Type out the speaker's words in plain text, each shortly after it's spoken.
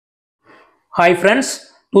Hi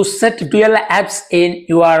friends, to set dual apps in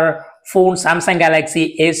your phone Samsung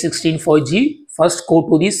Galaxy A16 5G, first go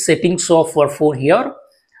to the settings of your phone here,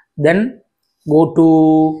 then go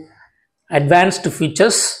to advanced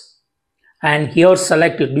features and here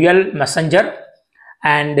select dual messenger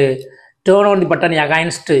and turn on the button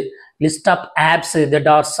against list of apps that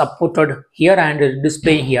are supported here and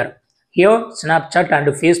display here. Here Snapchat and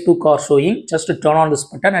Facebook are showing. Just turn on this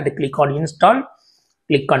button and click on install,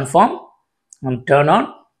 click confirm and turn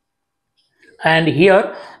on. And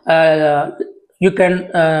here you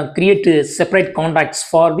can create separate contacts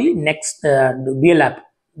for the next dual app,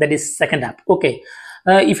 that is second app. Okay,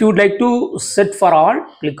 if you would like to set for all,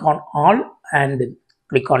 click on all and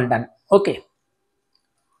click on done. Okay,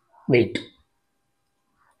 wait.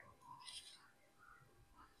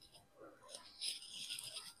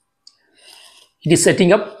 It is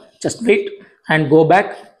setting up. Just wait and go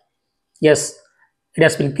back. Yes, it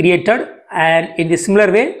has been created, and in the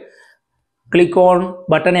similar way click on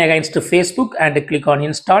button against Facebook and click on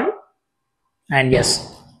install, and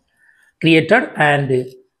yes, created. And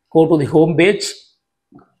go to the home page.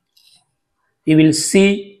 You will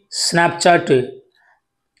see Snapchat to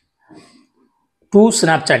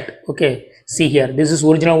Snapchat. Okay, see here, this is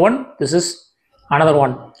original one, this is another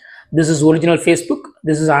one, this is original Facebook,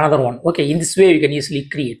 this is another one. Okay, in this way you can easily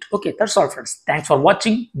create. Okay, that's all friends, thanks for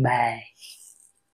watching, bye.